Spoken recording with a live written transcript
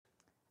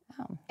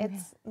Oh,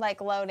 It's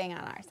like loading on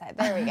our side.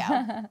 There we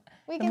go.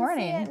 We can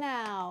see it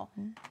now.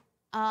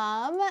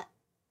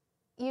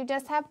 You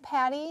just have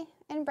Patty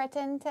and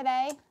Britton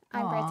today.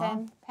 I'm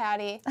Britton.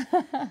 Patty.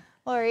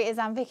 Lori is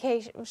on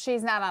vacation.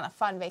 She's not on a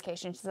fun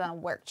vacation. She's on a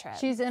work trip.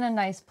 She's in a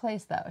nice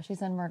place, though.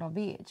 She's in Myrtle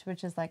Beach,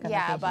 which is like a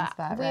vacation spot,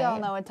 right? We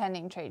all know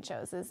attending trade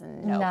shows is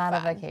not fun.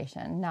 A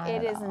vacation. Not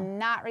It at is all.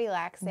 not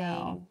relaxing.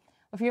 No.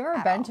 If you've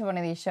ever been to one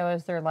of these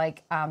shows, they're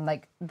like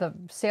the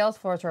sales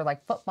floors are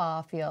like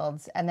football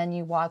fields, and then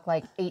you walk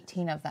like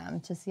 18 of them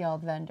to see all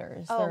the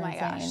vendors. Oh my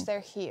gosh, they're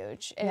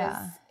huge. It is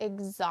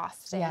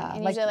exhausting. Yeah,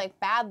 And usually like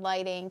bad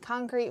lighting,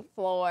 concrete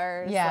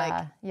floors.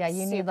 Yeah,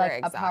 you need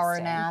like a power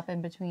nap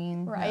in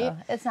between. Right? No,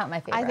 it's not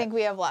my favorite. I think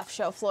we have left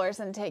show floors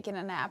and taken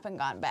a nap and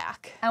gone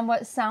back. And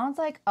what sounds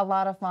like a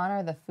lot of fun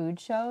are the food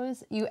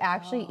shows. You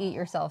actually eat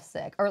yourself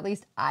sick, or at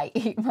least I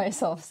eat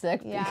myself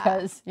sick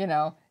because,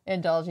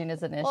 indulging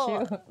is an issue.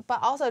 But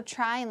also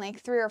trying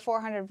like 300 or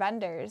 400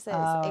 vendors is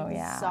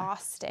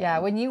exhausting. Yeah,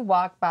 when you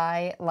walk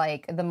by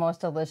like the most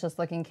delicious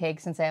looking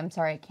cakes and say, I'm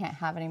sorry, I can't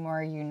have any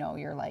more,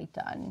 you're like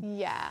done.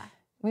 Yeah.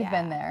 We've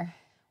been there.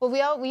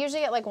 Well, we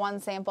usually get like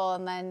one sample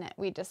and then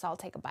we just all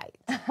take a bite.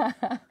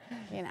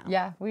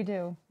 Yeah, we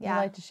do. Yeah.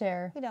 We like to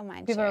share. We don't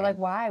mind People sharing. are like,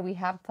 why? We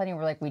have plenty.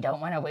 We're like, we don't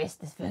want to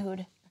waste this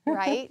food.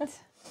 Right?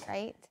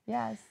 Right?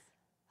 Yes.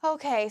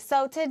 Okay,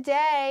 so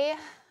today,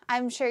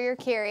 I'm sure you're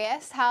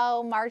curious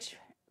how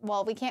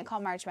we can't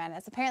call March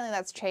Madness. Apparently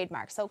that's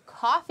trademarked. So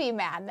Coffee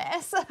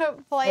Madness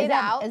played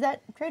out. Is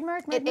that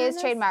trademarked? It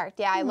is trademarked.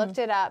 Yeah, I looked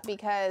it up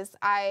because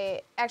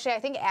I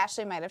think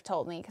Ashley might have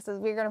told me because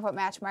we were going to put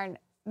March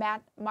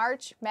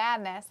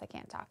Madness, I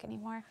can't talk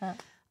anymore,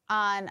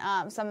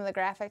 on some of the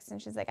graphics.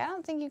 And she's like, I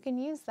don't think you can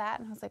use that.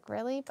 And I was like,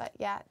 really? But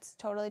yeah, it's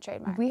totally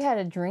trademarked. We had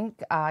a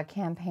drink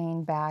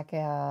campaign back,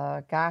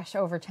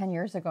 over 10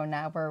 years ago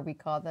now where we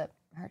called it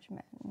March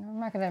Madness. I'm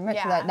not going to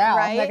mention that now.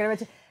 Right? I'm not going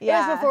to mention. It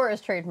was before it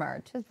was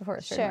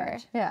trademarked. Sure.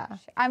 Yeah.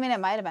 I mean, it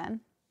might have been.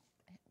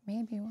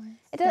 Maybe was.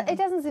 It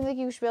doesn't seem like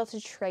you should be able to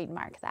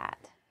trademark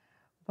that.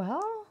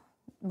 Well,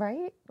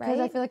 right? Because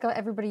I feel like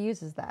everybody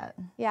uses that.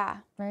 Yeah.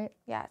 Right?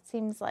 Yeah, it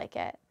seems like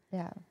it.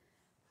 Yeah.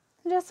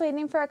 I'm just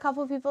waiting for a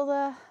couple people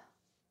to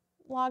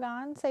log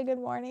on, say good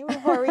morning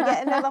before we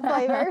get into the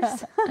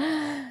flavors.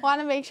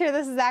 Want to make sure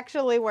this is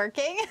actually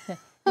working.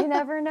 You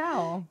never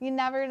know. You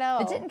never know.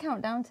 It didn't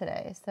count down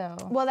today, so.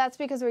 Well, that's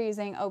because we're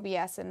using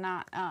OBS and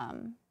not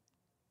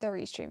the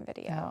Restream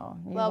video. No,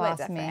 you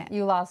lost me.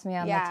 You lost me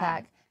on the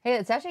tech. Hey,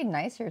 it's actually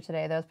nice here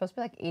today, though. It's supposed to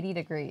be like 80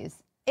 degrees.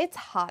 It's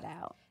hot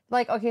out.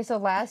 Like, okay, so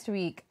last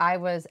week I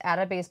was at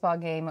a baseball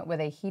game with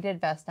a heated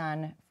vest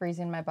on,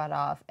 freezing my butt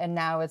off, and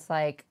now it's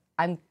like,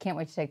 I can't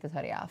wait to take this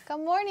hoodie off. Good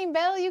morning,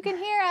 Bill. You can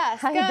hear us.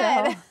 Hi,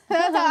 Good. Bill.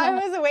 That's how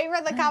I was waiting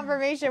for the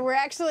confirmation. We're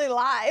actually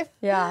live.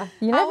 Yeah,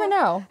 you never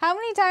know. How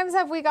many times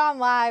have we gone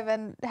live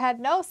and had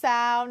no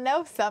sound,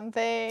 no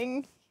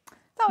something?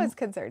 It's always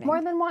concerning.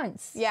 More than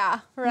once.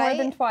 Yeah, right?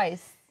 More than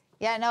twice.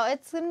 Yeah, no,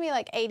 it's going to be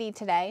like 80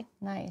 today.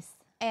 Nice.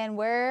 And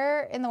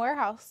we're in the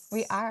warehouse.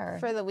 We are.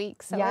 For the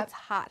week, so it's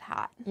hot,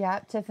 hot.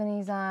 Yep,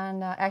 Tiffany's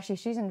on, actually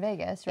she's in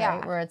Vegas, right,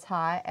 Yeah. where it's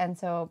hot. And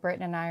so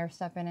Britton and I are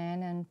stepping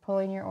in and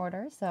pulling your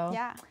order. So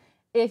Yeah.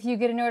 if you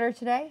get an order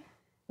today,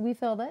 we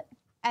filled it.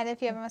 And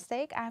if you have a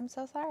mistake, I'm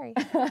so sorry.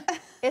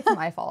 It's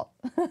my fault.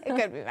 It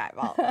could be my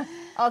fault.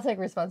 I'll take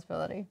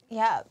responsibility.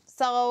 Yeah,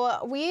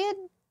 so we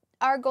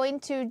are going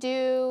to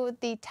do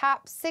the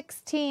top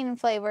 16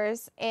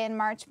 flavors in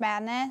March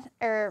Madness,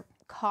 or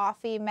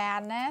Coffee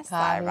Madness.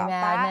 Sorry about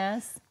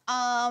Madness.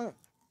 that.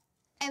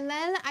 And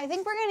then I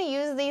think we're going to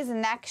use these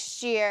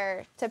next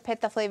year to pit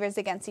the flavors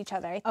against each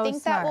other. I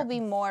think that will be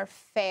more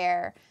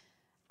fair.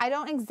 I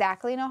don't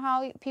exactly know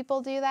how people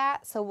do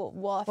that, so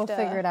we'll have to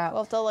figure it out.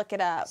 We'll have to look it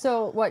up.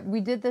 So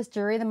we did this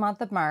during the month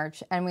of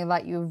March, and we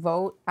let you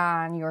vote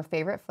on your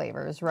favorite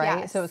flavors, right?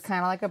 Yes. So it's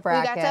kind of like a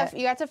bracket.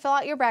 You got to fill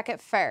out your bracket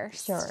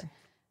first. Sure.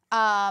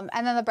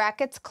 And then the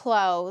brackets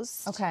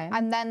closed. Okay.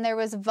 And then there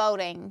was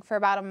voting for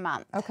about a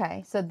month.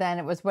 Okay, so then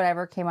it was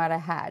whatever came out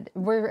ahead.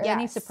 Were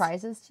any Yes.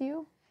 surprises to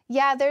you?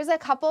 Yeah, there's a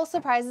couple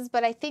surprises,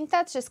 but I think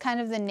that's just kind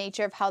of the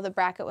nature of how the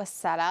bracket was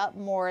set up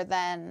more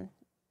than,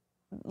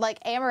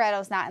 like,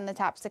 Amaretto's not in the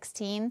top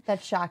 16.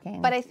 That's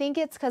shocking. But I think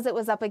it's because it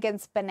was up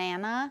against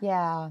Banana.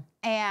 Yeah.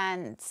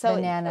 And so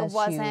Banana's it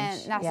wasn't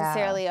huge.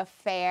 necessarily a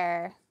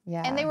fair.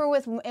 Yeah. And they were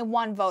with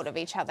one vote of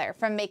each other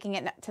from making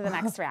it to the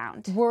next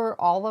round. Were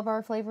all of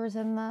our flavors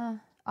in the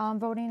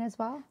voting as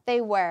well?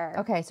 They were.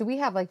 Okay, so we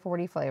have like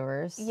 40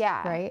 flavors.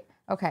 Yeah. Right?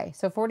 Okay,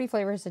 so 40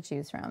 flavors to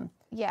choose from.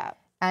 Yeah.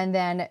 And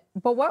then,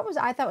 but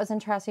I thought was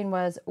interesting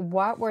was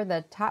what were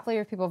the top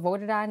flavors people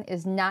voted on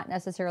is not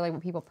necessarily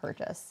what people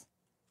purchase.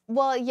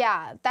 Well,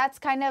 yeah, that's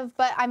kind of,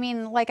 but I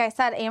mean, like I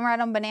said,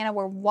 Amaretto and Banana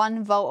were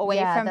one vote away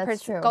from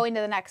going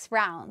to the next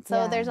round.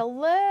 So there's a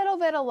little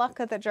bit of luck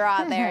of the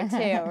draw there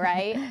too,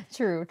 right?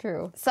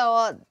 True.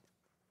 So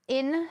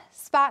in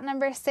spot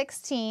number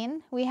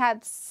 16, we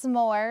had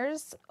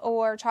s'mores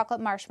or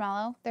chocolate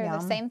marshmallow. They're the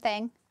same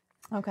thing.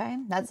 Okay,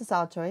 that's a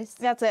solid choice.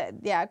 That's it.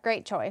 Yeah,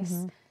 great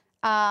choice.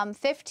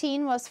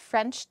 15 was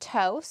French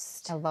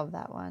toast. I love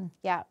that one.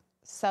 Yeah.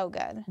 So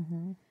good.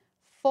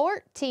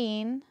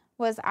 14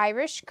 was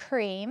Irish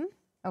cream.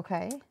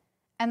 Okay.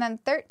 And then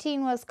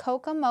 13 was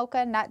Coca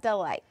Mocha Nut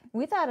Delight.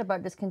 We thought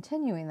about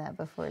discontinuing that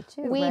before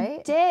too, We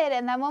right? did.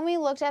 And then when we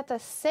looked at the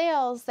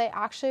sales, they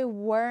actually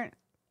weren't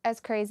as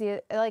crazy,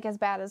 like as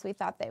bad as we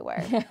thought they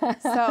were.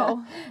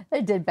 So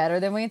they did better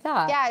than we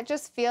thought. yeah, it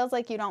just feels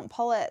like you don't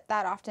pull it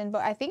that often.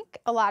 But I think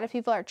a lot of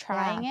people are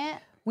trying it.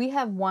 We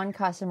have one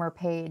customer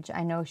page.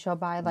 I know she'll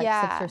buy like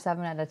 6 or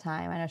 7 at a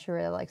time. I know she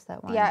really likes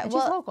that one. Yeah, And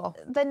well, she's local.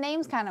 The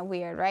name's kind of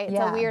weird, right? It's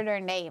a weirder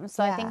name.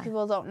 So I think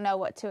people don't know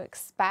what to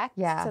expect.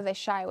 Yeah. So they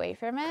shy away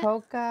from it.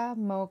 Coca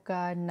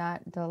Mocha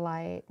Nut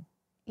Delight.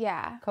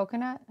 Yeah.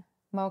 Coconut?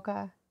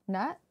 Mocha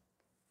nut?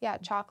 Yeah,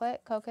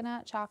 chocolate,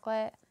 coconut,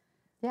 chocolate.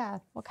 Yeah.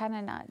 What kind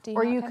of nut? Do you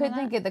Or know you what could kind of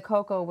think nut? the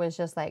cocoa was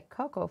just like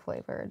cocoa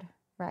flavored,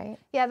 right?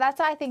 Yeah, that's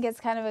why I think it's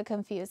kind of a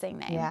confusing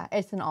name. Yeah,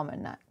 it's an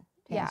almond nut.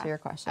 To answer your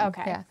question.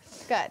 Okay. Yeah.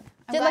 Good.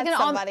 I'm Did glad like an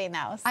somebody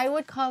knows. I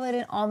would call it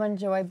an almond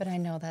joy, but I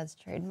know that's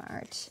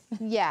trademarked.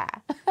 Yeah.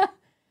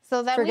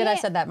 So then Forget we I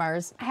said that,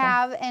 Mars.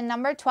 have in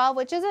number 12,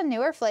 which is a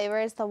newer flavor,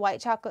 is the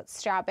white chocolate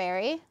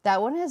strawberry.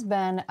 That one has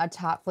been a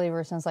top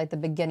flavor since like the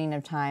beginning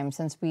of time,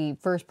 since we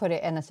first put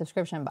it in a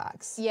subscription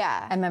box.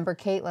 Yeah. I remember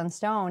Caitlin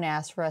Stone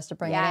asked for us to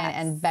bring it in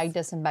and begged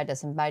us and begged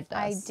us and begged us.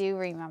 I do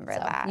remember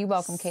that. You're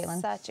welcome, Caitlin.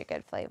 Such a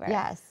good flavor.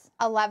 Yes.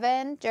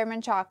 11,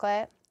 German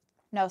chocolate.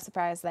 No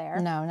surprise there.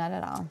 No, not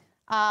at all.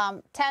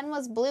 10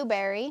 was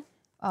blueberry.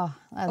 Oh,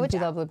 I do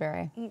love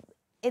blueberry.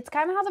 It's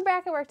kind of how the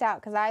bracket worked out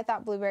because I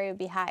thought blueberry would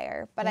be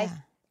higher, but I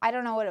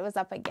don't know what it was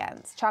up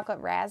against. Chocolate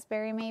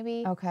raspberry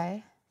maybe.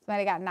 Okay. Might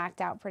have got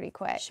knocked out pretty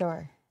quick.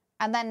 Sure.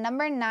 And then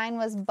number 9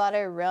 was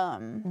butter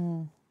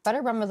rum.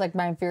 Butter rum was like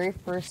my very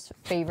first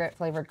favorite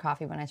flavored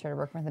coffee when I started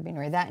working with the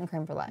Beanery. That and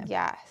creme brulee.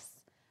 Yes.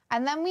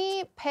 And then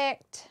we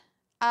picked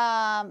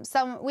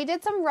we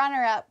did some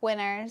runner-up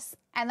winners,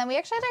 and then we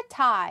actually had a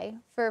tie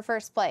for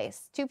first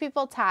place. 2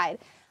 people tied.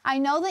 I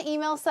know the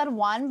email said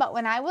 1, but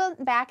when I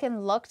went back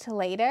and looked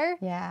later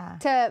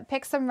to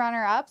pick some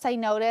runner-ups, I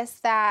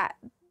noticed that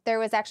there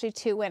was actually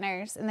 2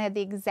 winners, and they had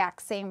the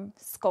exact same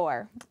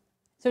score.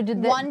 So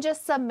did one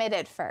just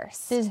submitted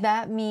first? Does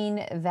that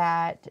mean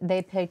that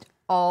they picked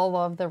all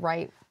of the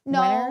right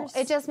No, winners?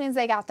 it just means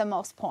they got the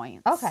most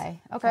points. Okay.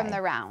 From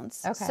the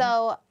rounds. Okay.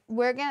 So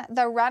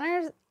the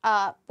runners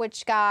up,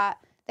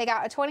 they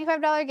got a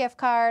 $25 gift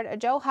card, a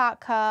Joe Hot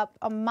cup,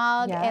 a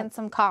mug, and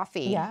some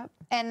coffee. Yeah.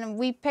 And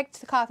we picked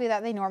the coffee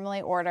that they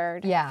normally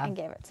ordered. And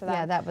gave it to them.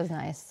 Yeah, that was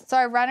nice. So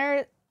our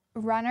runner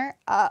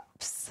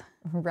ups.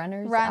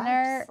 Runner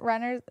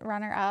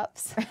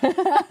ups.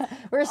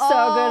 We're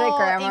so good at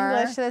grammar.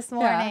 English this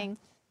morning. Yeah.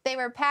 They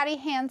were Patty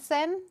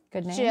Hansen,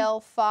 good name,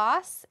 Jill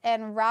Foss,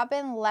 and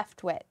Robin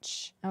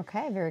Leftwich.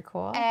 Okay, very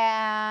cool.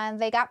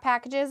 And they got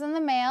packages in the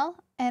mail.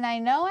 And I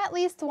know at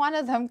least one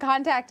of them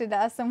contacted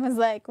us and was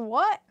like,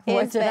 what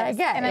did I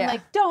get? And I'm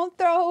like, don't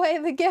throw away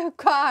the gift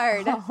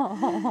card.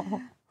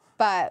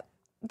 But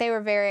they were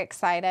very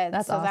excited.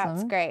 That's awesome.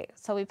 That's great.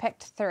 So we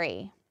picked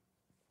 3.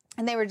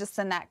 And they were just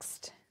the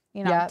next,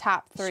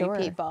 top 3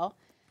 people.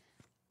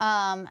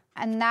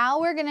 And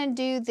now we're going to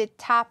do the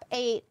top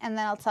 8, and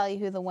then I'll tell you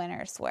who the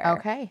winners were.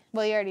 Okay.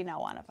 Well, you already know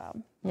one of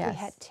them. Yes. We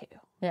had 2.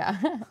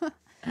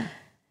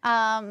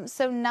 Yeah.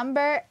 So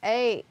number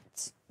 8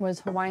 was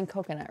Hawaiian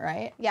coconut,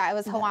 right? Yeah, it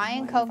was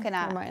Hawaiian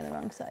coconut. Am I on the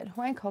wrong side?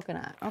 Hawaiian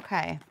coconut.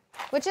 Okay.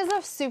 Which is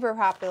a super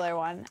popular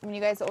one when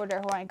you guys order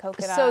Hawaiian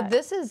coconut. So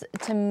this is,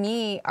 to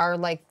me, our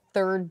like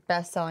 3rd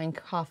best-selling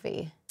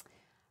coffee.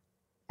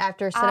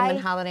 After Cinnamon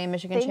Holiday and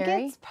Michigan Cherry? I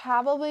think it's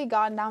probably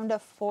gone down to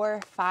 4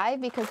 or 5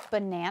 because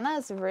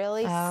bananas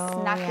really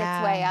snuck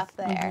its way up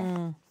there.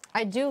 Mm-hmm.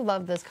 I do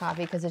love this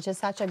coffee because it's just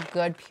such a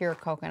good pure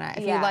coconut.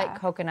 If you like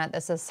coconut,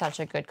 this is such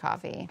a good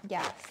coffee.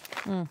 Yes.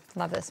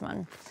 Love this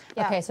one.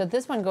 Yeah. Okay, so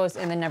this one goes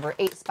in the number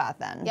 8 spot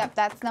then. Yep,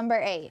 that's number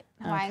 8,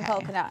 Hawaiian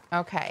coconut.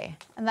 Okay.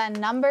 And then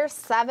number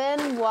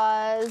 7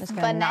 was just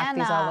gonna banana.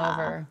 Knock these all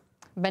over.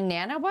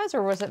 Banana was,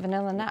 or was it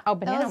vanilla nut? Oh,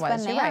 banana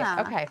was. You're right.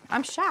 Okay,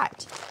 I'm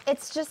shocked.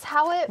 It's just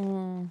how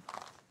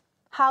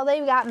they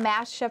got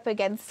mashed up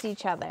against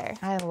each other.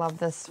 I love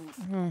this.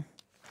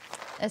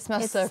 It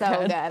smells It's so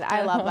good.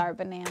 I love our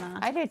banana.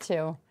 I do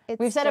too. It's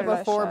We've said it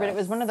before, but it delicious.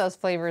 was one of those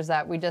flavors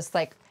that we just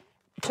like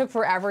took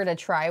forever to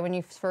try when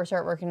you first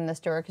start working in the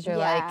store because you're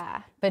like,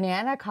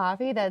 banana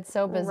coffee? That's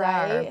so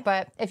bizarre. Right.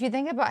 But if you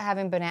think about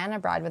having banana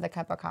bread with a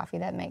cup of coffee,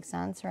 that makes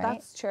sense, right?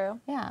 That's true.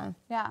 Yeah.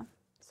 Yeah.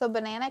 So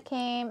banana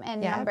came in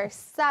number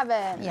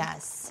 7.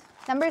 Yes.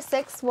 Number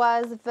 6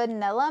 was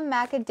vanilla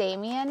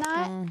macadamia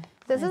nut.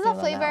 This is a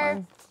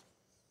flavor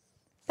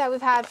that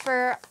we've had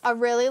for a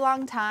really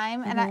long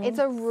time, and it's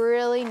a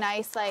really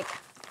nice, like,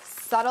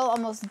 subtle,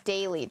 almost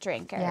daily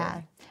drinker.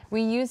 Yeah.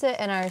 We use it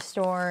in our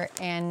store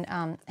and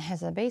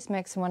has a base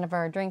mix in one of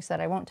our drinks that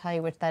I won't tell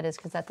you which that is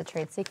because that's a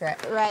trade secret.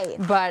 Right.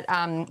 But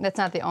that's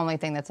not the only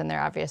thing that's in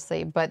there,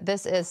 obviously. But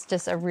this is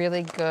just a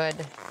really good,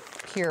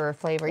 pure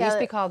flavor. It used to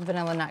be called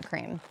vanilla nut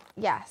cream.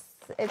 Yes.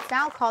 It's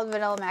now called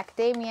vanilla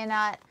macadamia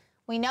nut.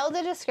 We know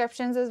the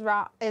descriptions is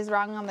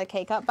wrong on the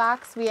K-Cup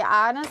box. We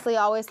honestly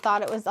always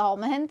thought it was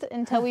almond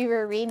until we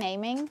were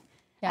renaming.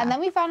 And then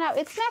we found out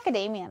it's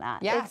macadamia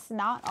nut. Yeah. It's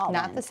not almond.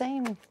 Not the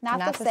same.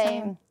 Not the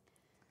same.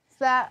 So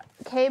that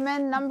came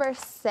in number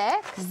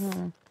 6.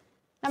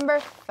 Number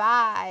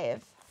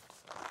 5.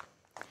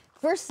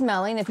 We're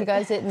smelling, if you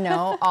guys didn't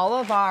know, all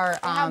of our...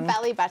 They have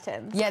belly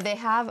buttons. Yeah, they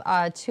have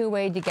a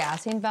two-way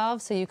degassing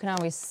valve, so you can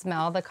always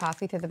smell the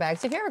coffee through the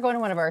bags. So if you ever go to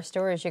one of our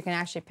stores, you can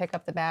actually pick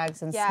up the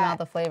bags and smell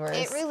the flavors.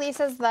 It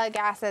releases the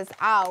gases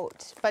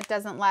out, but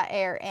doesn't let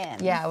air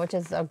in. Yeah, which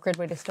is a good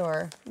way to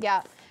store.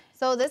 Yeah.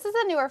 So this is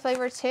a newer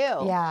flavor, too.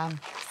 Yeah.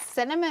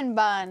 Cinnamon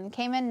bun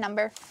came in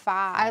number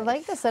 5. I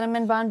like the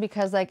cinnamon bun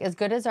because, like, as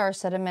good as our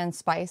cinnamon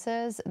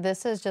spices,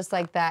 this is just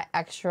like that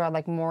extra,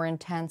 like, more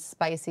intense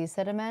spicy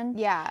cinnamon.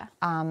 Yeah.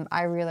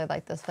 I really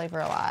like this flavor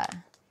a lot.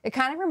 It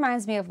kind of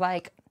reminds me of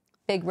like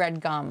Big Red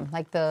Gum,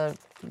 like the,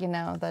 you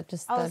know, the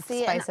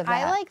spice of that.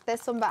 I like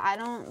this one, but I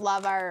don't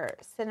love our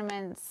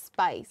cinnamon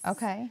spice.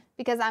 Okay.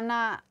 Because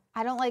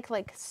I don't like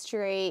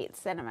straight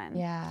cinnamon.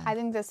 Yeah. I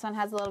think this one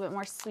has a little bit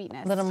more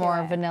sweetness. A little to more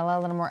it. vanilla,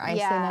 a little more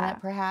icing in it,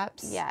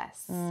 perhaps.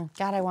 Yes.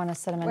 God, I want a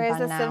cinnamon Whereas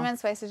bun the now. cinnamon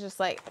spice is just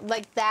like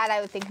that. I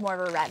would think more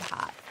of a red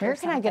hot. Where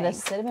can I get a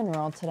cinnamon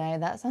roll today?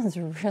 That sounds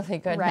really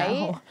good.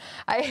 Right? Now.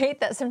 I hate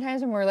that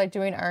sometimes when we're like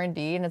doing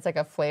R&D and it's like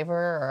a flavor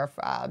or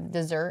a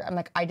dessert. I'm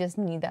like, I just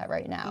need that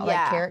right now.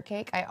 Yeah. Like carrot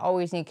cake. I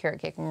always need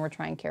carrot cake when we're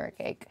trying carrot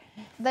cake.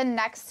 The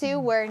next two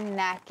were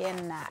neck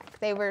and neck.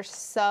 They were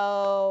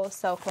so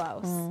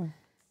close.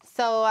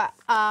 So,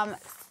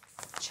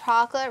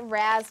 chocolate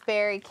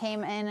raspberry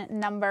came in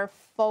number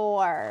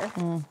 4.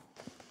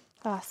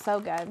 Oh, so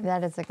good.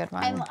 That is a good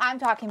one. And I'm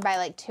talking by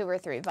like 2 or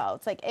 3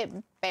 votes. Like it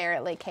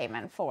barely came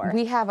in 4.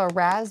 We have a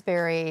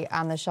raspberry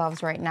on the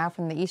shelves right now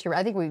from the Easter.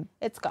 I think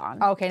It's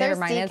gone. Okay, There's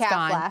never mind. It's decaf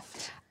gone.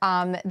 left.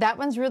 That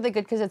one's really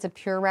good because it's a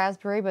pure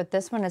raspberry, but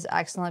this one is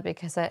excellent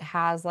because it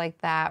has like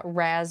that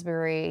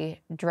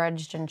raspberry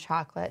dredged in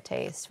chocolate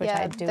taste, which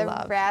I do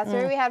love. The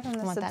raspberry we had from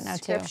the want that now, too.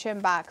 subscription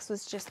box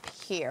was just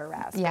pure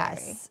raspberry.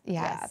 Yes.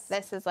 Yeah,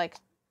 this is like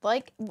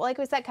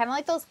we said, kind of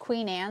like those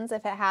Queen Anne's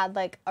if it had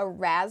like a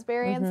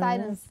raspberry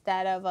inside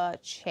instead of a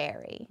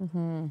cherry.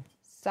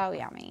 So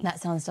yummy. That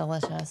sounds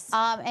delicious.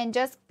 And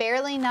just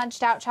barely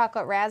nudged out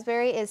chocolate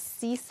raspberry is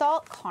sea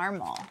salt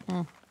caramel.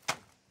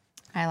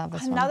 I love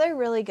this one. Another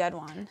really good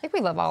one. I think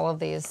we love all of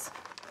these.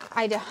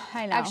 I know.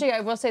 Actually,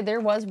 I will say there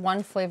was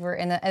one flavor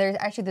in there's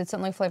actually the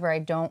only flavor I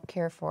don't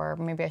care for.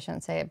 Maybe I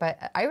shouldn't say it, but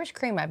Irish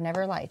cream I've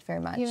never liked very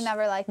much. You've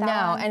never liked that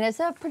No, one? and it's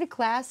a pretty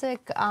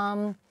classic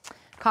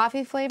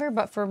coffee flavor,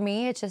 but for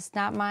me, it's just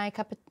not my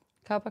cup of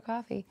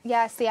coffee.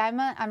 Yeah, see, I'm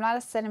not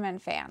a cinnamon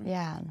fan.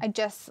 Yeah. I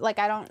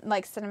don't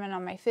like cinnamon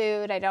on my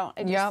food. I'm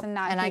just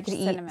not and a I huge could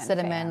eat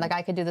cinnamon. fan. Like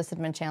I could do the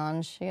cinnamon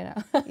challenge, you know.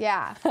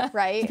 Yeah,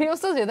 right? Do people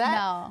still do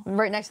that? No.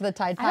 Right next to the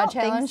Tide Pod I don't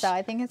challenge? think so.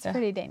 I think it's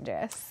pretty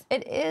dangerous.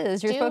 It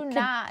is. You're Do supposed to.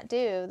 not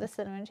do the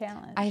cinnamon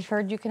challenge. I've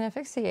heard you can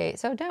asphyxiate,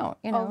 so don't,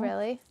 you know. Oh,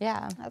 really?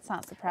 Yeah. That's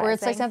not surprising. Or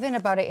it's like something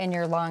about it in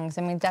your lungs.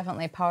 I mean,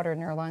 definitely powder in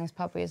your lungs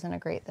probably isn't a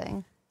great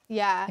thing.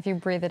 Yeah. If you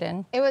breathe it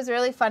in. It was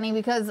really funny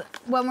because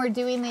when we're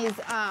doing these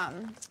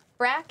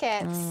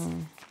brackets,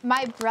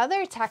 my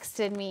brother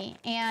texted me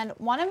and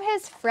one of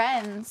his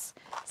friends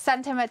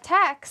sent him a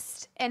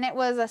text and it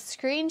was a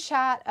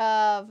screenshot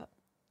of,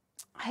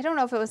 I don't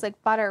know if it was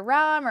like butter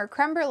rum or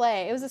creme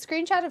brulee. It was a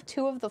screenshot of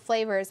 2 of the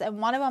flavors and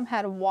one of them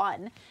had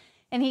 1.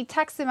 And he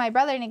texted my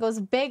brother and he goes,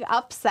 big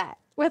upset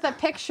with a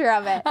picture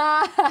of it.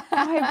 And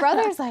my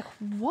brother's like,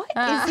 what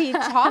is he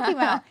talking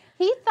about?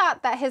 He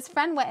thought that his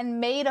friend went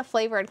and made a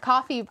flavored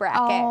coffee bracket.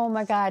 Oh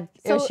my God.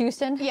 It was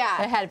Houston?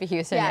 Yeah. It had to be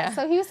Houston, yeah.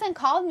 So Houston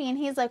called me and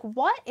he's like,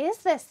 what is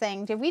this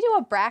thing? Did we do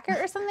a bracket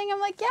or something? I'm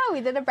like, yeah, we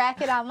did a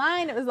bracket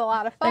online. It was a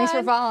lot of fun. Thanks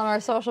for following our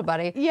social,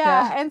 buddy.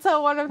 Yeah. And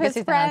so one of his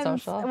he's not on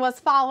friends social. was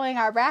following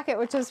our bracket,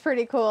 which was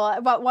pretty cool.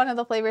 But one of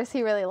the flavors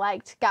he really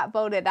liked got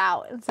voted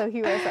out. And so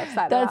he was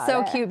upset That's about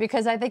so it. cute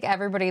because I think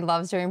everybody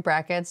loves doing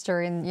brackets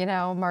during, you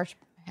know, March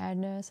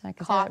Madness. I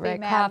can say Coffee that right.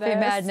 Madness. Coffee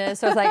Madness.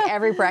 So it's like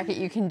every bracket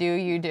you can do,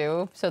 you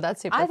do. So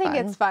that's super fun. I think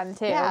it's fun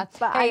too. Yeah.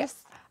 But Hey,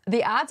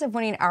 the odds of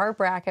winning our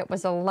bracket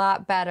was a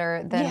lot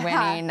better than Yeah.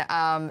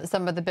 winning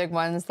some of the big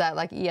ones that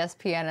like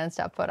ESPN and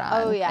stuff put on.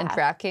 Oh, yeah. And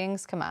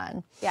DraftKings, come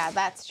on. yeah,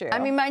 that's true. I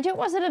mean, mind you, it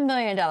wasn't $1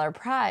 million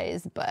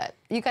prize, but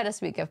you got a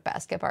sweet gift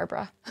basket,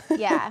 Barbara.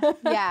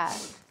 yeah.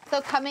 So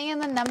coming in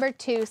the number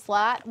 2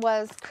 slot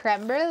was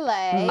creme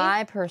brulee.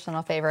 My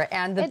personal favorite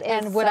and It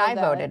is what so I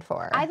good. voted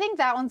for. I think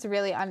that one's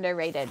really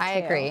underrated too. I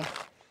agree.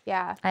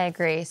 Yeah. I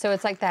agree. So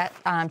it's like that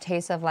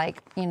taste of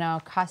like, you know,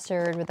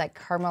 custard with like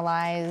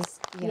caramelized,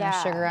 you know,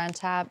 Yeah. sugar on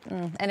top.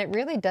 And it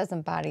really does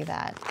embody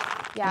that.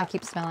 Yeah. I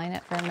keep smelling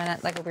it for a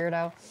minute like a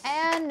weirdo.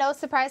 And no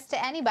surprise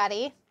to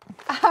anybody,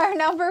 our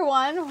number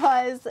 1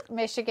 was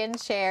Michigan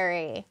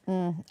cherry.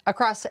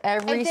 Across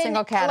every It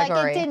single didn't- category.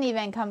 Like it didn't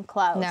even come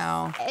close.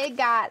 No. It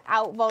got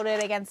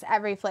outvoted against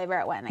every flavor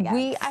it went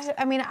against.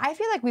 I mean, I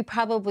feel like we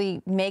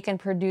probably make and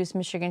produce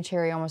Michigan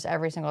cherry almost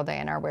every single day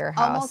in our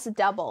warehouse. Almost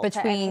double to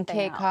Between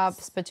anything K-Cups,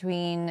 else.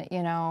 between,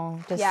 you know,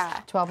 just Yeah.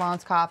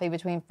 12-ounce coffee,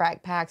 between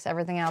frac packs,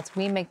 everything else.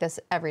 We make this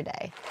every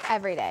day.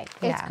 Every day.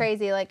 It's Yeah.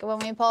 crazy. Like when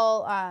we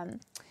pull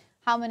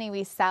how many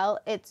we sell,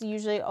 it's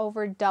usually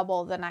over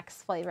double the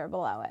next flavor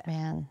below it.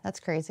 Man, that's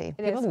crazy.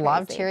 It People is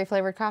love crazy. cherry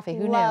flavored coffee.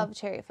 Who Love knew?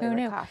 cherry Who flavored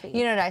knew? coffee.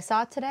 You know what I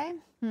saw today?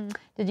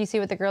 Did you see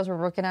what the girls were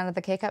working on at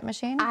the K-Cup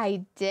machine?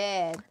 I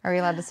did. Are we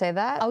allowed to say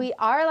that? Oh, we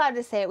are allowed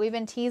to say it. We've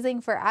been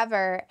teasing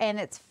forever, and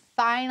it's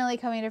finally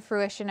coming to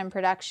fruition in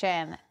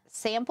production.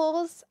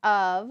 Samples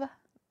of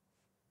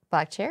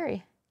Black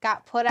cherry.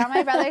 got put on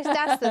my brother's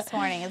desk this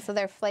morning, and so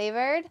they're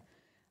flavored.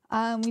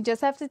 We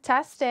just have to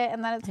test it,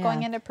 and then it's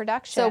going into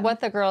production. So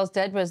what the girls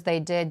did was they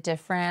did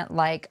different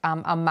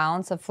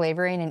amounts of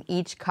flavoring in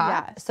each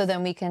cup, Yes. so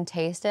then we can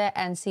taste it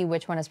and see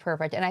which one is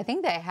perfect. And I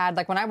think they had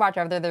when I watched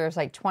over there was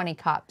 20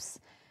 cups.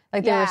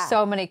 There were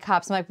so many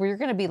cups. I'm like, we're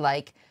gonna be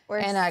We're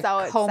in a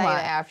so coma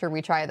excited. after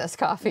we try this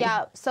coffee.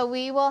 Yeah, so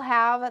we will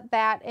have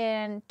that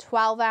in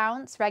 12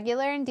 ounce,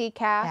 regular and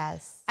decaf.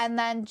 Yes. And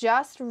then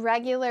just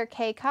regular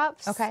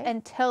K-Cups Okay.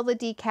 until the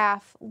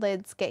decaf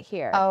lids get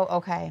here. Oh,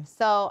 okay.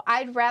 So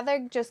I'd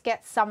rather just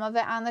get some of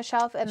it on the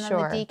shelf, and then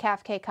Sure. the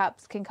decaf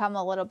K-Cups can come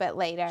a little bit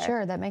later.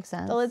 Sure, that makes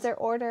sense. The lids are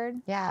ordered.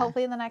 Yeah.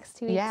 Hopefully in the next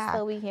 2 weeks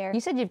they'll be here.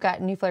 You said you've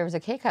got new flavors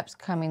of K-Cups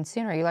coming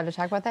soon. Are you allowed to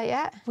talk about that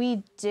yet?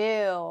 We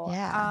do.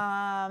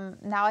 Yeah.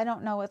 Now I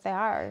don't know what they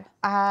are.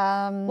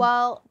 Um,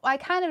 Well, I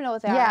kind of know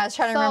what they are. yeah, I was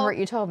trying to So, remember what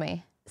you told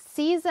me.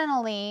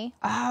 seasonally,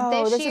 Oh,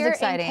 this this is year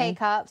exciting. in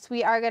K-Cups,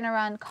 we are going to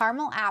run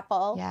caramel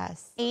apple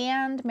Yes.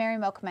 and Mary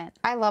Milk Mint.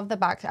 I love the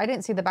box. I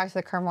didn't see the box of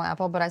the caramel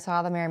apple, but I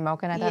saw the Mary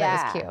Mocha and I thought it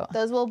was cute.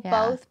 Those will Yeah.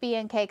 both be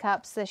in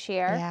K-Cups this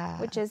year, Yeah.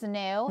 which is new.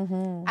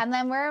 Mhm. And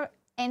then we're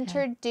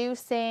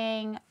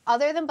introducing,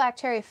 other than black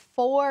cherry,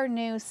 4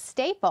 new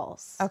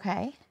staples.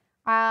 Okay.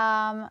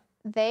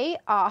 They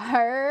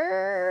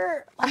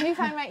are, let me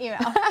find my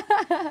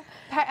email.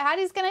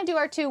 Hattie's going to do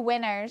our 2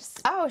 winners.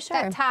 Oh,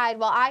 sure. That tied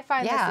while I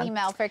find Yeah. this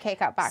email for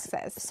K-Cup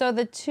boxes. So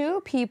the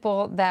 2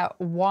 people that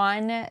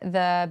won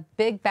the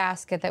big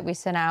basket that we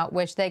sent out,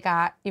 which they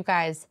got, you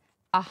guys,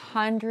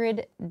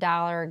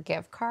 $100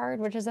 gift card,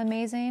 which is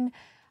amazing,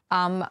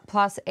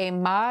 plus a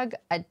mug,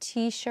 a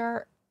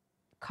T-shirt,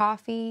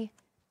 coffee.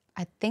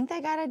 I think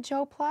they got a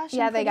Joe plush.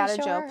 Yeah, I'm they got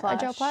pretty a Joe sure.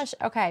 plush. A Joe plush.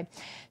 Okay.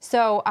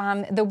 So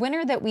the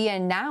winner that we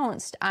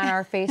announced on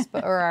our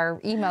Facebook or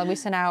our email we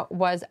sent out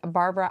was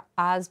Barbara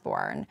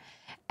Osborne.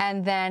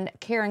 And then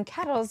Karen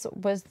Kettles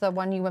was the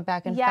one you went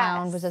back and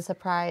found was a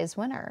surprise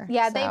winner.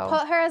 Yeah, they So-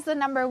 put her as the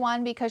number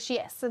 1 because she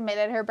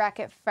submitted her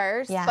bracket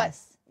first. Yes.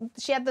 But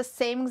she had the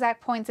same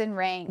exact points in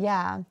rank.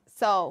 Yeah.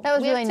 So That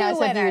was we have really 2 nice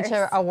winners. of you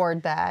to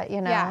award that, you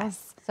know.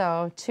 Yes.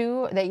 So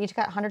 2, they each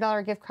got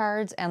 $100 gift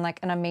cards and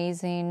an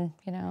amazing,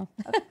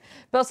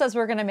 Bill says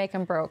we're going to make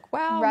them broke.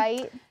 Well,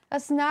 Right?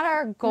 that's not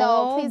our goal.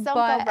 No, please don't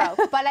but... go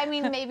broke. But I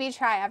mean, maybe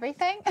try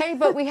everything. Hey,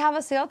 but we have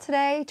a sale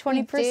today,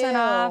 20% do.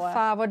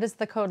 off. What is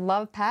the code?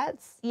 Love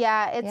Pets?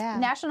 Yeah, it's Yeah.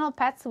 National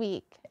Pets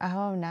Week.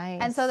 Oh,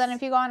 nice. And so then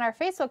if you go on our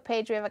Facebook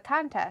page, we have a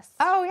contest.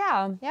 Oh,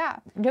 yeah. Yeah.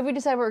 Did we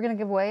decide what we're going to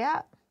give away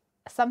yet?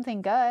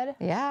 Something good.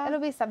 Yeah. It'll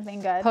be something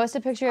good. Post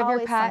a picture of your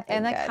Always pet in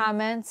something the good.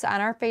 comments on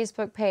our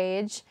Facebook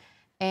page,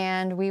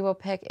 and we will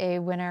pick a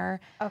winner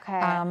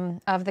Okay.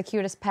 of the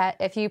cutest pet.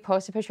 If you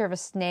post a picture of a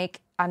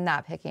snake, I'm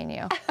not picking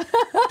you.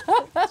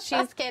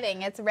 She's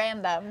kidding. It's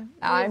random.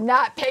 I'm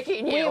not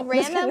picking We you.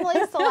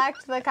 randomly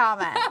select the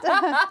comment.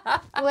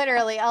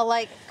 Literally,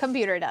 a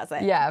computer does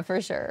it. Yeah,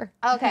 for sure.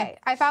 Okay.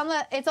 I found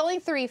that it's only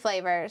 3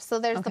 flavors. So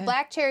there's the Okay.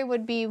 black cherry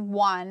would be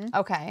 1.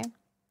 Okay.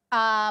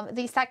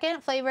 The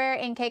second flavor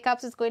in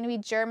K-Cups is going to be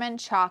German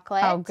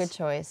chocolate. Oh, good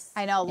choice.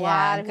 I know a Yeah,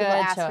 lot of people good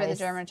ask for the choice.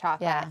 German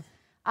chocolate. Yeah.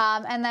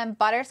 And then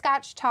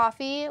butterscotch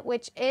toffee,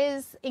 which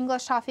is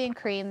English toffee and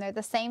cream. They're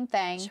the same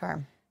thing.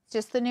 Sure.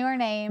 Just the newer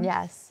name.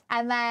 Yes.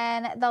 And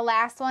then the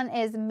last one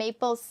is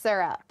maple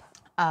syrup,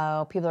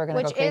 Oh, people are going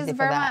to go which crazy is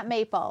for Vermont that.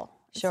 maple.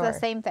 Sure. It's the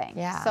same thing.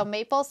 Yeah. So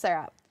maple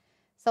syrup.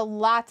 So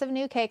lots of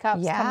new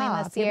K-Cups Yeah,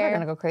 coming this people year. are going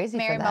to go crazy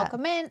Mary for that. Mocha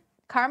Mint,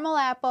 caramel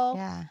apple,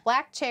 Yeah.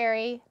 black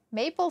cherry,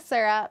 maple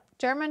syrup,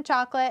 German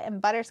chocolate, and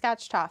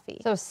butterscotch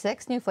toffee. So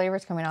 6 new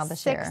flavors coming out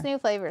this year. 6 new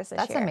flavors this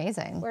That's year.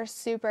 amazing. We're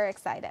super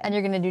excited. And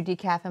you're going to do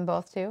decaf in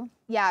both too?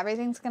 Yeah,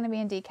 everything's going to be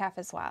in decaf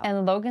as well.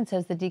 And Logan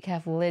says the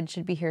decaf lid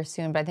should be here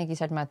soon, but I think he's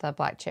talking about the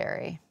black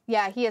cherry.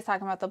 Yeah, he is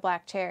talking about the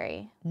black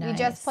cherry. We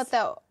just Nice. put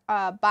the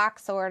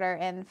box order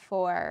in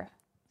for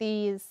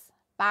these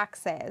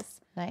boxes.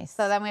 Nice.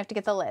 So then we have to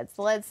get the lids.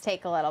 The lids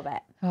take a little bit.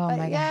 Oh But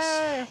my yeah,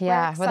 gosh. we're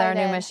Yeah, with our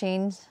new excited.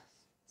 machines.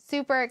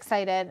 Super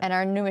excited. And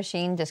our new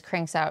machine just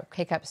cranks out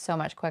K-Cups so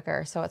much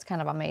quicker, so it's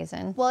kind of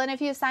amazing. Well, and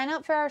if you sign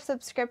up for our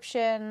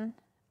subscription,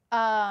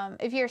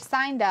 if you're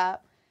signed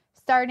up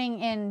starting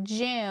in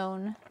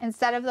June,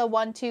 instead of the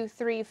 1, 2,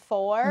 3,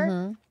 4,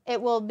 Mm-hmm.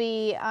 it will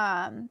be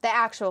the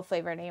actual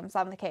flavor names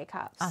on the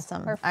K-Cups.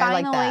 Awesome. We're I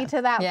like finally that.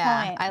 to that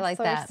Yeah, point. I like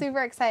so that. we're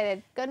super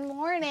excited. Good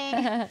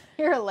morning.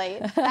 You're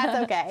late.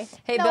 That's okay.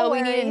 Hey, No Bill,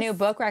 we need a worries. new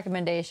book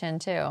recommendation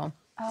too.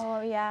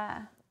 Oh,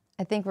 yeah.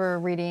 I think we're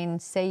reading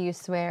Say You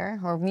Swear,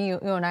 or you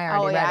and I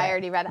already Oh, read yeah, it. I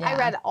already read it. I Yeah.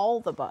 read all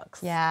the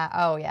books. Yeah,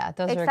 oh yeah,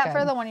 those are good. Except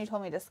for the one you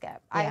told me to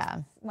skip. Yeah.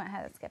 I went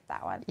ahead and skipped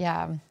that one.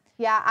 Yeah.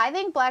 Yeah, I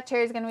think black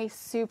cherry is going to be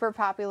super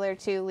popular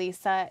too,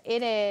 Lisa.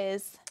 It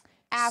is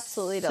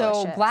absolutely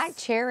delicious. So black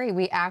cherry,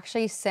 we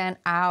actually sent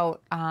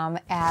out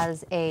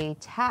as a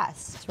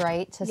test,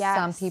 right, to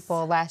some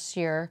people last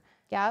year.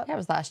 Yeah, it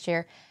was last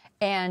year,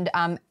 and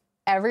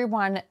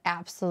everyone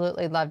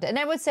absolutely loved it. And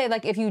I would say,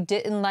 like, if you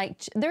didn't like,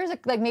 there's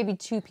like maybe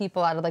 2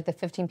 people out of like the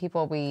 15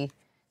 people we.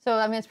 So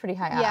I mean, it's pretty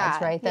high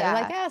odds, right? That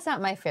like, it's not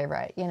my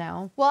favorite, you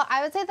know. Well,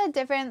 I would say the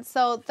difference.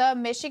 So the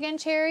Michigan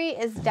cherry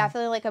is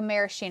definitely like a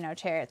maraschino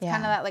cherry. It's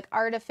kind of that like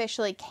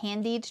artificially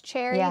candied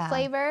cherry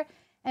flavor.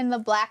 And the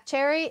black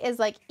cherry is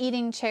like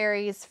eating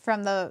cherries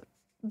from the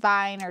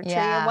vine or tree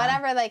or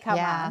whatever they come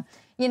on.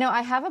 You know,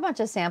 I have a bunch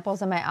of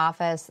samples in my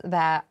office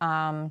that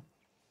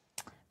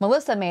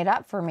Melissa made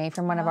up for me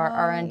from one of our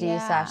R&D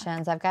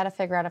sessions. I've got to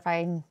figure out if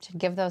I should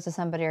give those to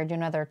somebody or do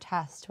another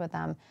test with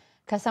them.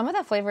 Because some of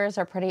the flavors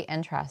are pretty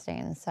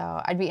interesting.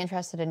 So I'd be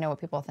interested to know what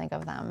people think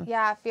of them.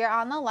 Yeah, if you're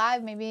on the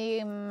live,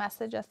 maybe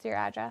message us your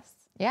address.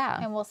 Yeah.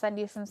 And we'll send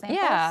you some samples.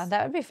 Yeah,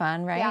 that would be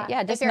fun, right?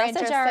 Yeah, just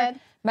message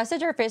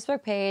our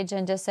Facebook page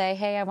and just say,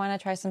 hey, I want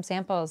to try some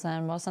samples,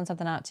 and we'll send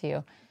something out to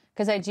you.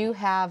 Because I do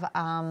have...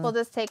 we'll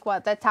just take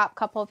the top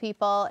couple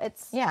people.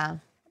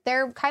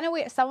 They're kind of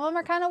weird. Some of them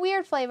are kind of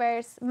weird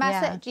flavors.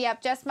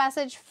 Just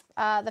message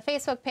the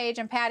Facebook page,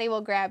 and Patty will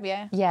grab you.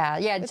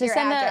 Yeah. Just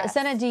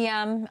send a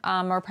DM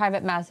or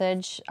private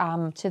message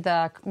to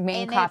the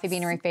main Coffee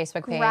Beanery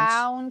Facebook page.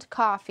 Ground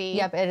coffee.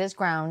 Yep, it is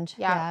ground.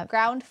 Yeah,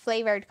 ground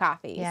flavored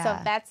coffee. Yeah. So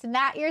if that's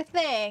not your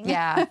thing.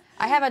 Yeah,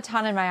 I have a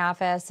ton in my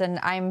office, and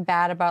I'm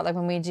bad about like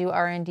when we do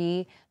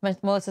R&D.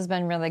 Melissa's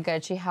been really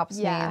good. She helps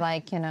me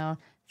like, you know,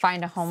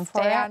 find a home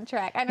for it. Stay on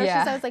track. I know she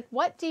says, like,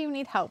 what do you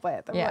need help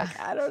with? I'm like,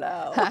 I don't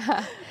know.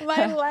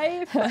 My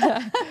life.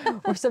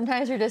 Or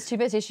sometimes you're just too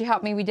busy. She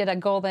helped me. We did a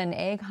golden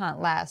egg hunt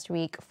last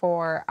week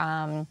for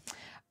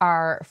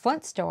our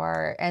Flint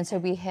store. And so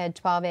we hid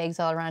 12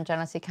 eggs all around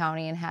Genesee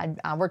County and had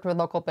worked with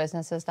local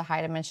businesses to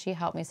hide them. And she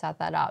helped me set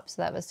that up.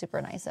 So that was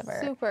super nice of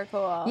her. Super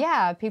cool.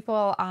 Yeah.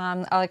 People,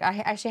 like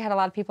I actually had a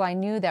lot of people I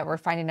knew that were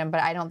finding them,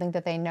 but I don't think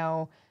that they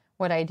know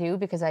what I do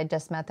because I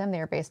just met them. They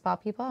were baseball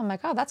people. I'm like,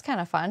 oh, that's kind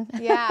of fun.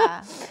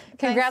 Yeah.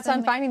 Congrats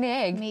on finding the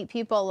egg. Meet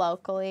people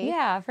locally.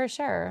 Yeah, for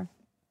sure.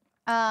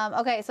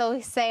 Okay, so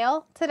we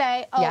sale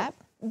today. Oh,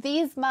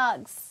 these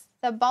mugs,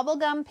 the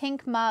bubblegum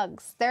pink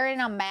mugs, they're in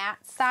a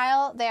matte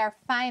style. They are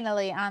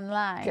finally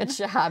online. Good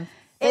job.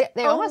 They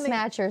almost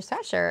match your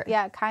sweatshirt.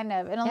 Yeah, kind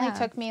of. It only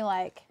took me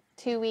like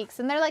 2 weeks.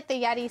 And they're like the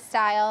Yeti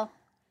style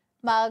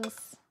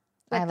mugs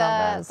with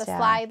the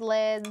slide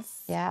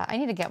lids. Yeah, I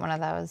need to get one of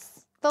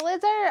those. The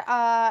lids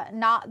are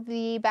not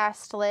the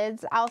best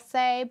lids, I'll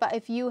say, but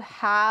if you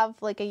have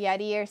like a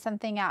Yeti or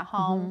something at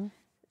home,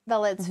 the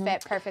lids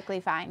fit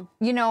perfectly fine.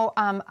 You know,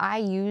 I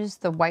use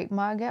the white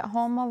mug at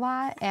home a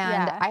lot,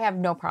 and I have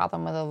no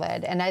problem with a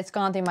lid, and it's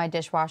gone through my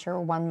dishwasher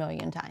 1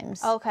 million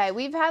times. Okay,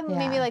 we've had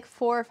maybe like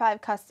 4 or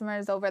 5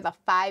 customers over the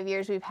 5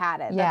 years we've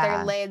had it, that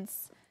their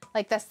lids,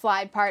 like the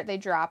slide part, they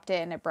dropped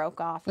it and it broke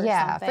off or something.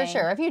 Yeah, for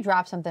sure. If you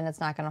drop something, it's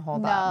not going to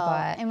hold up.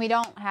 But... and we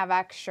don't have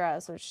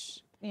extras, which,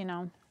 you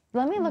know...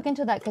 Let me look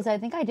into that because I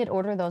think I did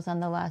order those on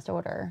the last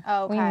order.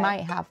 Oh, okay. We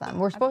might have them.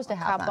 We're supposed to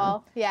have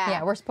them.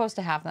 Yeah, we're supposed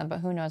to have them, but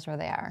who knows where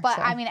they are. But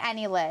I mean,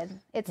 any lid.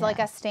 It's like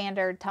a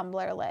standard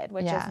tumbler lid,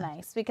 which is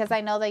nice because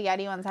I know the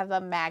Yeti ones have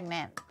the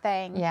magnet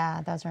thing. Yeah,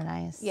 those are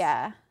nice.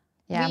 Yeah.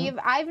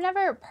 I've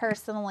never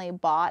personally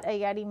bought a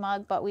Yeti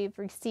mug, but we've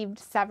received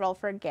several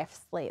for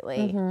gifts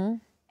lately.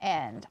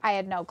 And I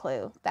had no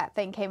clue that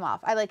thing came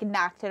off. I like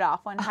knocked it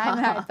off one time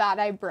and I thought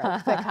I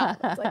broke the cup.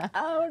 I was like,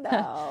 oh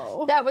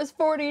no. That was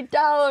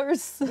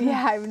 $40. Yeah, I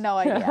have no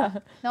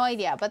idea. No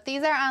idea. But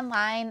these are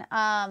online.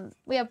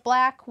 We have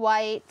black,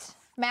 white,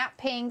 matte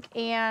pink,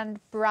 and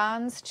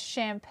bronzed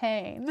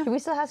champagne. Do we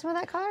still have some of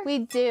that color? We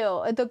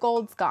do. The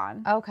gold's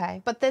gone.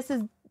 Okay. But this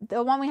is,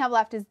 the one we have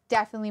left is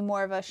definitely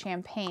more of a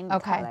champagne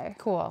color.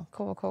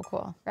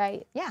 Cool.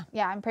 Right? Yeah.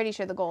 Yeah, I'm pretty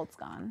sure the gold's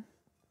gone.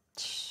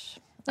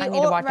 I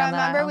need to walk down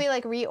that Remember we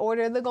like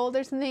reordered the gold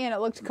or something and it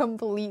looked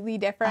completely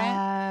different?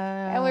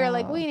 And we were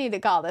like, we need to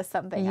call this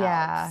something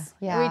else.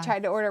 Yeah. We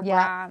tried to order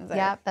bronze.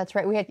 Yeah, that's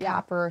right. We had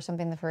copper or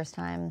something the first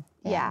time.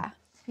 Yeah.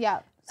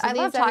 So I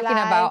love talking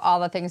about all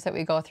the things that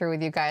we go through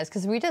with you guys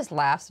because we just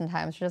laugh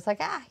sometimes. We're just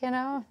like,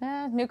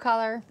 new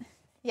color.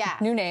 Yeah.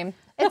 New name.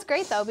 It's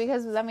great though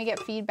because then we get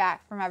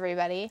feedback from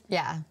everybody.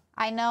 Yeah.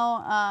 I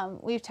know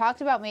we've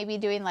talked about maybe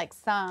doing like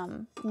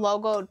some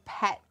logoed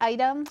pet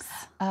items,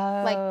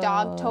 like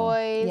dog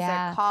toys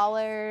or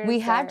collars. We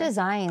have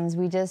designs.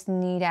 We just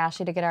need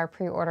Ashley to get our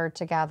pre-order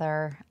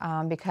together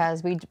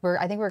because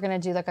I think we're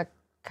going to do like a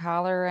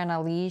collar and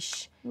a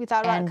leash. We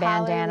thought about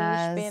collar,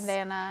 bandanas, leash,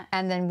 bandana,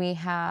 and then we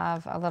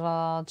have a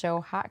little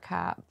Joe Hot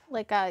Cup.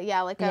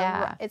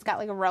 It's got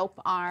like a rope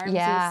arms.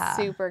 Yeah, it's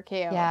super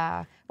cute.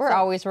 Yeah, we're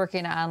always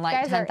working on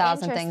like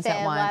 10,000 things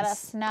at once. Let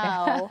us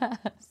know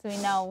so we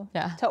know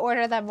to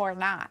order them or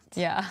not.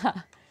 Yeah,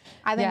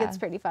 I think it's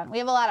pretty fun. We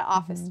have a lot of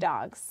office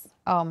dogs.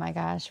 Oh my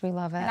gosh, we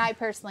love it. And I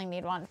personally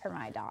need one for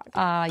my dog.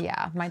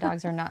 Yeah, my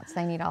dogs are nuts.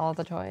 They need all of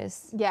the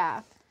toys.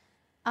 Yeah.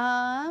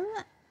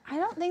 I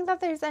don't think that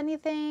there's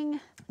anything.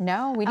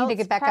 No, we need to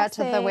get back out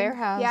to the pressing.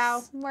 warehouse.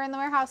 Yeah, we're in the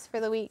warehouse for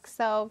the week.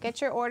 So get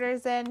your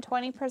orders in,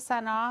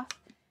 20% off.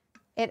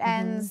 It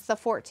ends the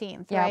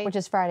 14th, Yeah, right? which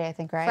is Friday, I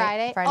think, right?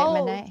 Friday. Friday at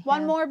midnight.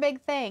 One more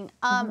big thing.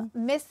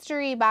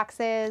 Mystery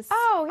boxes.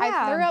 Oh,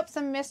 yeah. I threw up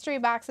some mystery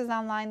boxes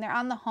online. They're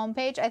on the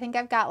homepage. I think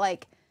I've got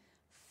like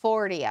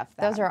 40 of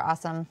them. Those are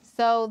awesome.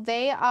 So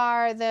they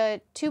are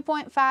the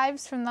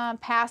 2.5s from the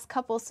past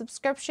couple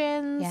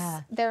subscriptions.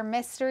 Yeah. They're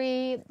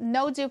mystery,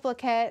 no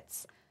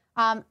duplicates,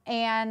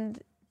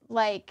 and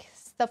like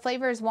the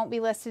flavors won't be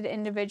listed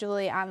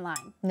individually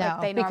online. No,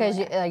 like they because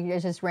normally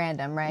it's just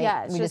random, right?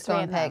 Yeah, it's we just go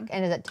and random. pick.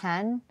 And is it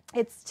 10?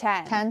 It's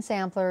 10. 10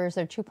 samplers.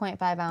 They're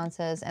 2.5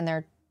 ounces, and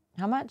they're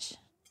how much?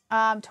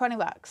 $20.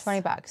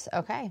 $20.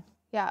 Okay,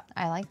 Yeah.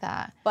 I like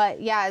that.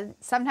 But yeah,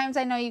 sometimes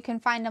I know you can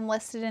find them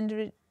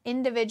listed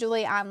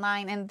individually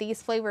online, and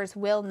these flavors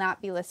will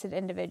not be listed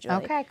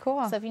individually. Okay,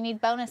 cool. So if you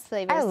need bonus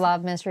flavors, I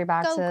love mystery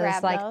boxes.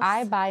 grab Like those.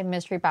 I buy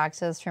mystery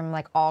boxes from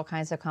like all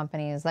kinds of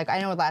companies. Like I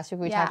know last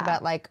week we talked Yeah.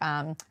 about like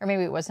or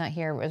maybe it was not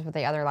here, it was with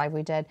the other live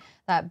we did,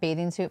 that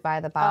bathing suit by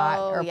the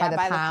bot or yeah, by the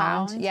by the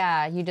pound. pound.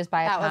 Yeah, you just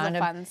buy a that was pound a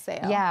of fun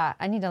sale. Yeah,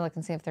 I need to look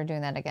and see if they're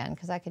doing that again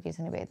because I could use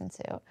a new bathing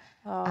suit.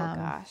 Oh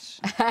gosh.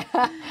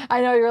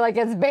 I know you're like,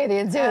 it's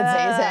bathing suit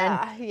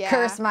season. Yeah.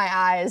 Curse my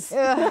eyes.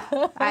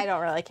 I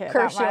don't really care.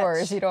 Curse that much.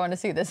 yours. You don't want to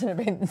see this in a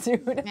bathing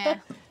suit. Yeah,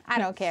 I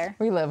don't care.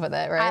 We live with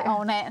it, right? I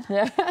own it.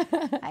 Yeah.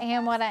 I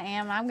am what I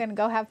am. I'm gonna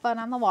go have fun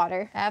on the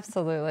water.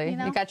 Absolutely. You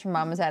know? You got your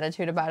mama's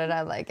attitude about it.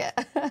 I like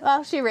it.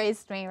 Well, she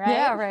raised me, right?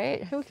 Yeah,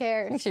 right. Who I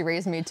cares? think she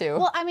raised me too.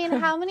 Well, I mean,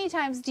 how many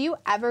times do you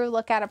ever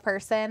look at a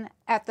person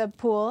at the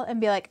pool and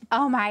be like,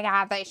 "Oh my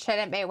God, they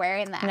shouldn't be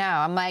wearing that"? No,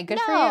 I'm like, good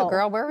for No. you,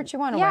 girl. Wear what you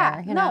want to Yeah,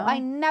 wear. You no, know? I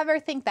never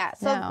think that.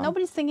 So No.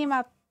 nobody's thinking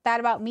about that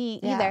about me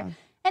Yeah. either.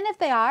 And if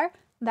they are,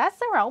 that's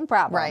their own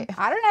problem. Right.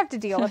 I don't have to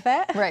deal with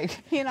it. Right.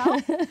 You know?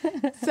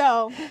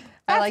 So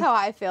that's like- how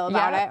I feel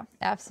about Yeah, it.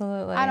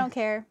 absolutely. I don't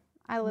care.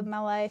 I live my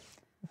life.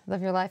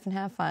 Live your life and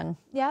have fun.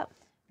 Yep.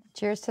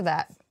 Cheers to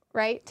that.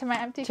 Right? To my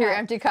empty To your cup.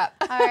 empty cup.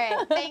 All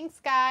right. Thanks,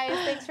 guys.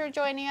 Thanks for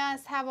joining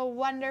us. Have a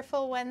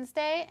wonderful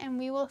Wednesday, and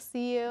we will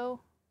see you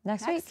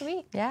Next next week.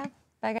 week. Yeah.